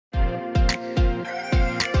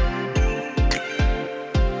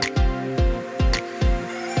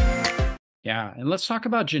Yeah, and let's talk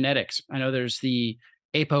about genetics. I know there's the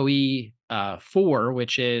ApoE4,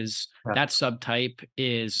 which is Yeah. that subtype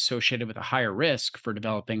is associated with a higher risk for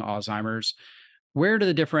developing Alzheimer's. Where do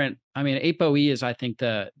the different, I mean, ApoE is, I think,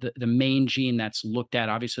 the main gene that's looked at.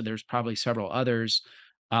 Obviously, there's probably several others,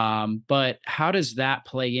 but how does that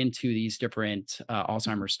play into these different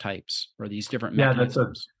Alzheimer's types or these different Yeah, that's a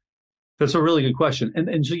mechanisms? That's a really good question.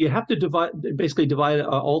 And so you have to divide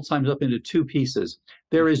Alzheimer's up into two pieces.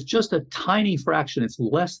 There is just a tiny fraction, it's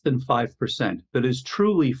less than 5%, that is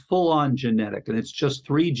truly full-on genetic. And it's just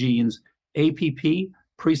three genes, APP,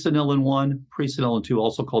 presenilin 1, presenilin 2,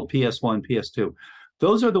 also called PS1, PS2.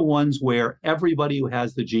 Those are the ones where everybody who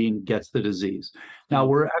has the gene gets the disease. Now, Mm,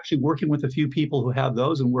 we're actually working with a few people who have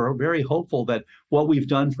those, and we're very hopeful that what we've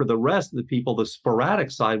done for the rest of the people, the sporadic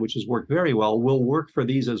side, which has worked very well, will work for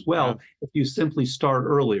these as yeah. well if you simply start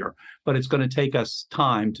earlier. But it's going to take us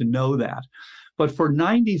time to know that. But for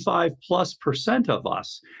 95+% of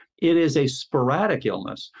us, it is a sporadic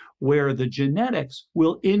illness where the genetics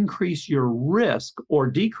will increase your risk or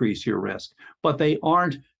decrease your risk, but they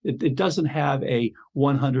aren't, it doesn't have a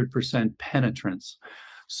 100% penetrance.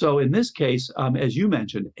 So in this case, as you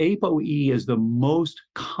mentioned, ApoE is the most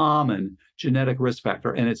common genetic risk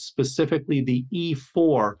factor, and it's specifically the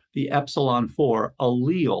E4, the epsilon 4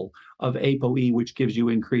 allele of ApoE, which gives you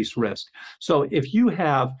increased risk. So if you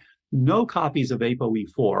have no copies of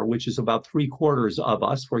ApoE4, which is about 3/4 of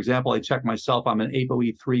us. For example, I check myself, I'm an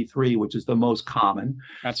ApoE33, which is the most common.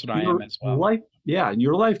 That's what I am Your as well. life, yeah, and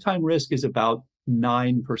your lifetime risk is about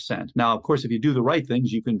 9%. Now, of course, if you do the right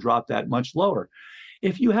things, you can drop that much lower.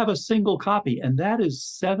 If you have a single copy, and that is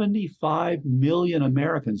 75 million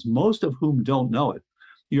Americans, most of whom don't know it,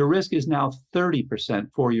 your risk is now 30%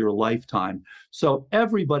 for your lifetime. So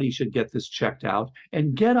everybody should get this checked out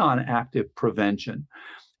and get on active prevention.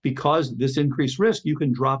 Because this increased risk, you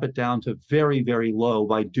can drop it down to very, very low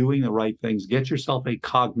by doing the right things. Get yourself a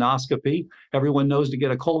cognoscopy. Everyone knows to get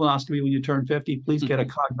a colonoscopy when you turn 50. Please get a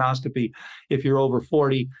cognoscopy if you're over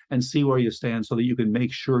 40 and see where you stand so that you can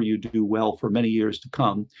make sure you do well for many years to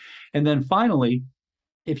come. And then finally,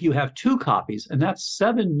 if you have two copies, and that's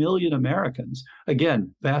 7 million Americans,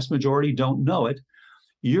 again, vast majority don't know it,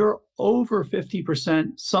 you're over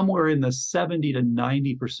 50%, somewhere in the 70 to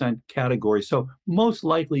 90% category. So most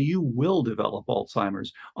likely you will develop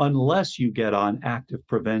Alzheimer's unless you get on active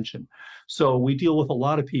prevention. So we deal with a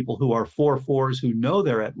lot of people who are 4/4s who know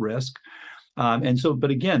they're at risk.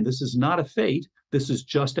 But again, this is not a fate. This is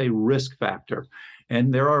just a risk factor.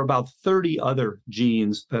 And there are about 30 other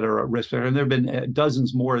genes that are a risk factor, and there have been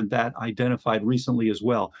dozens more than that identified recently as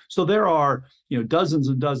well. So there are, dozens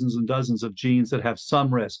and dozens and dozens of genes that have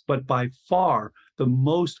some risk, but by far the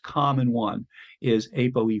most common one is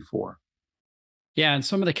ApoE4. Yeah, and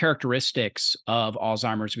some of the characteristics of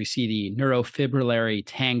Alzheimer's, we see the neurofibrillary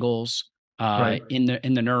tangles Right. in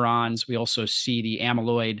the neurons. We also see the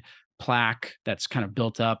amyloid plaque that's kind of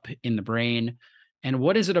built up in the brain. And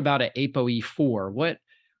what is it about a ApoE4? What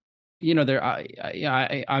there,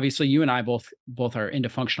 obviously you and I both are into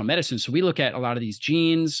functional medicine, so we look at a lot of these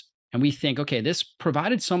genes and we think, okay, this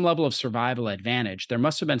provided some level of survival advantage. There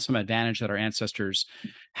must have been some advantage that our ancestors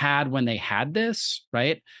had when they had this,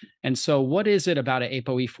 right? And so, what is it about a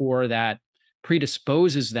ApoE4 that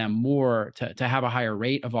predisposes them more to have a higher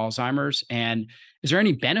rate of Alzheimer's? And is there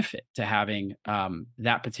any benefit to having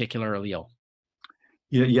that particular allele?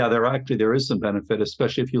 Yeah, there is some benefit,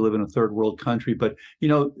 especially if you live in a third world country. But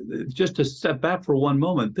just to step back for one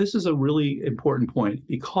moment, this is a really important point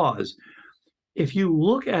because if you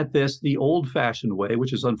look at this the old-fashioned way,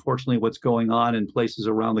 which is unfortunately what's going on in places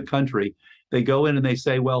around the country, they go in and they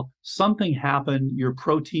say, well, something happened, your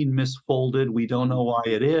protein misfolded, we don't know why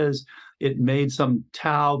it is. It made some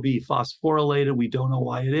tau be phosphorylated, we don't know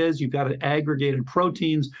why it is. You've got aggregated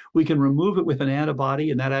proteins, we can remove it with an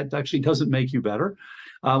antibody, and that actually doesn't make you better.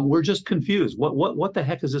 We're just confused. What the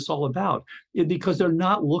heck is this all about? Because they're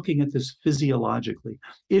not looking at this physiologically.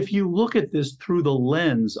 If you look at this through the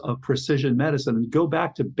lens of precision medicine and go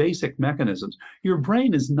back to basic mechanisms, your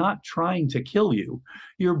brain is not trying to kill you.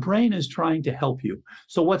 Your brain is trying to help you.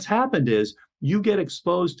 So what's happened is you get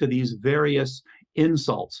exposed to these various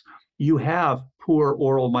insults. You have poor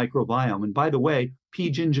oral microbiome. And by the way, P.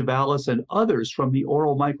 gingivalis and others from the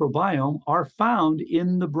oral microbiome are found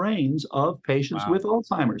in the brains of patients Wow. with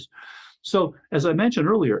Alzheimer's. So, as I mentioned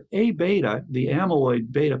earlier, A beta, the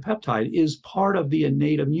amyloid beta peptide, is part of the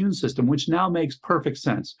innate immune system, which now makes perfect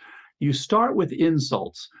sense. You start with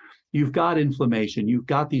insults. You've got inflammation. You've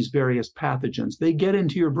got these various pathogens. They get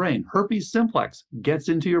into your brain. Herpes simplex gets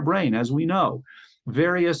into your brain, as we know.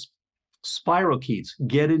 Various spirochetes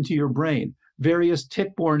get into your brain. various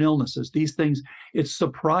tick-borne illnesses, these things. It's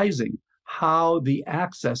surprising how the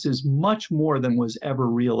access is much more than was ever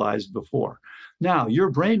realized before. Now, your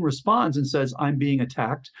brain responds and says, I'm being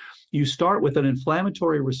attacked. You start with an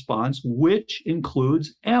inflammatory response, which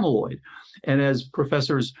includes amyloid. And as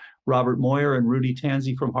Professors Robert Moyer and Rudy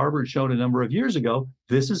Tanzi from Harvard showed a number of years ago,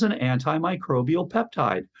 this is an antimicrobial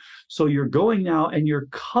peptide. So you're going now and you're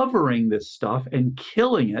covering this stuff and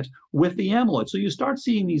killing it with the amyloid. So you start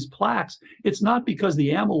seeing these plaques. It's not because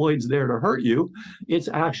the amyloid's there to hurt you. It's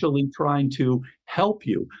actually trying to help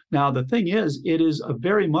you. Now, the thing is, it is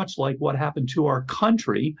very much like what happened to our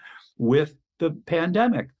country with the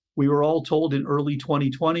pandemic. We were all told in early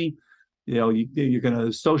 2020, you're going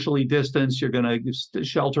to socially distance, you're going to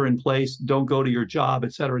shelter in place, don't go to your job,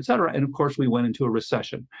 et cetera, et cetera. And of course, we went into a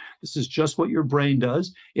recession. This is just what your brain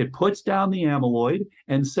does. It puts down the amyloid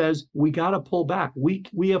and says, we got to pull back.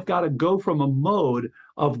 We have got to go from a mode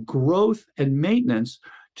of growth and maintenance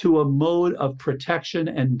to a mode of protection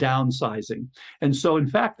and downsizing. And so, in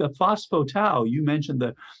fact, the phospho-tau, you mentioned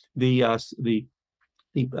the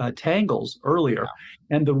tangles earlier.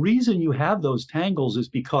 Yeah. And the reason you have those tangles is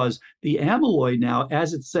because the amyloid now,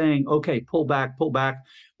 as it's saying, okay, pull back,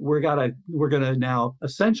 we're gonna now,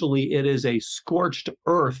 essentially, it is a scorched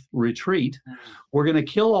earth retreat. We're gonna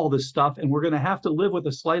kill all this stuff and we're gonna have to live with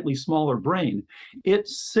a slightly smaller brain. It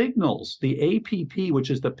signals, the APP, which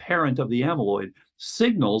is the parent of the amyloid,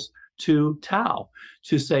 signals to tau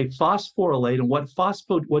to say phosphorylate. And what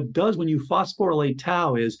does when you phosphorylate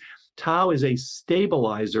tau is a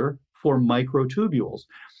stabilizer for microtubules.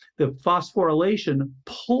 The phosphorylation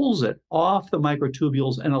pulls it off the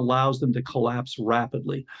microtubules and allows them to collapse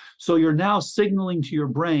rapidly. So you're now signaling to your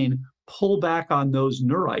brain, pull back on those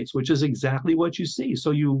neurites, which is exactly what you see.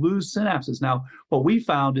 So you lose synapses. Now, what we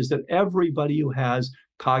found is that everybody who has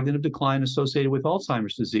cognitive decline associated with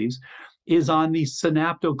Alzheimer's disease is on the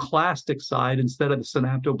synaptoclastic side instead of the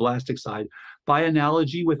synaptoblastic side, by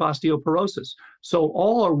analogy with osteoporosis. So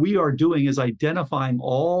all we are doing is identifying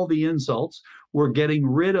all the insults. We're getting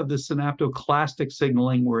rid of the synaptoclastic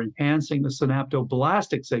signaling. We're enhancing the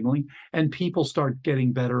synaptoblastic signaling, and people start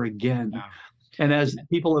getting better again. Wow. And as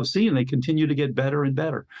people have seen, they continue to get better and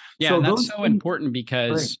better. Yeah, so and that's so important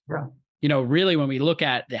because, really, when we look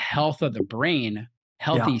at the health of the brain,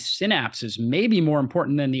 healthy synapses may be more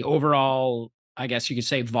important than the overall, I guess you could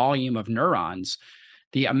say, volume of neurons.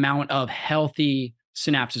 The amount of healthy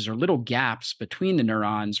synapses or little gaps between the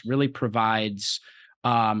neurons really provides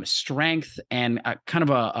strength and kind of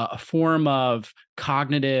a form of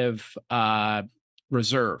cognitive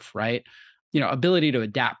reserve, right? Ability to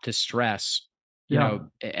adapt to stress,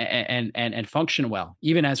 and function well,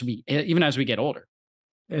 even as we get older.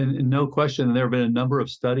 And no question, there have been a number of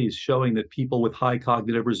studies showing that people with high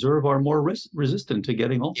cognitive reserve are more resistant to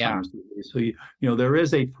getting Alzheimer's disease. So, there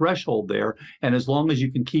is a threshold there. And as long as you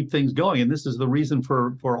can keep things going, and this is the reason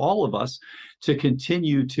for all of us to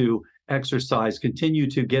continue to exercise, continue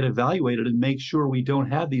to get evaluated and make sure we don't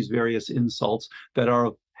have these various insults that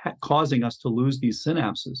are causing us to lose these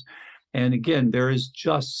synapses. And again, there is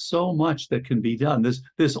just so much that can be done.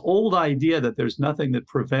 This old idea that there's nothing that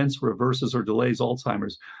prevents, reverses, or delays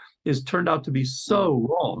Alzheimer's is turned out to be so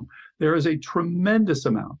wrong. There is a tremendous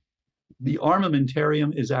amount. The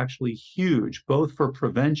armamentarium is actually huge, both for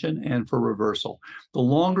prevention and for reversal. The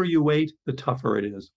longer you wait, the tougher it is.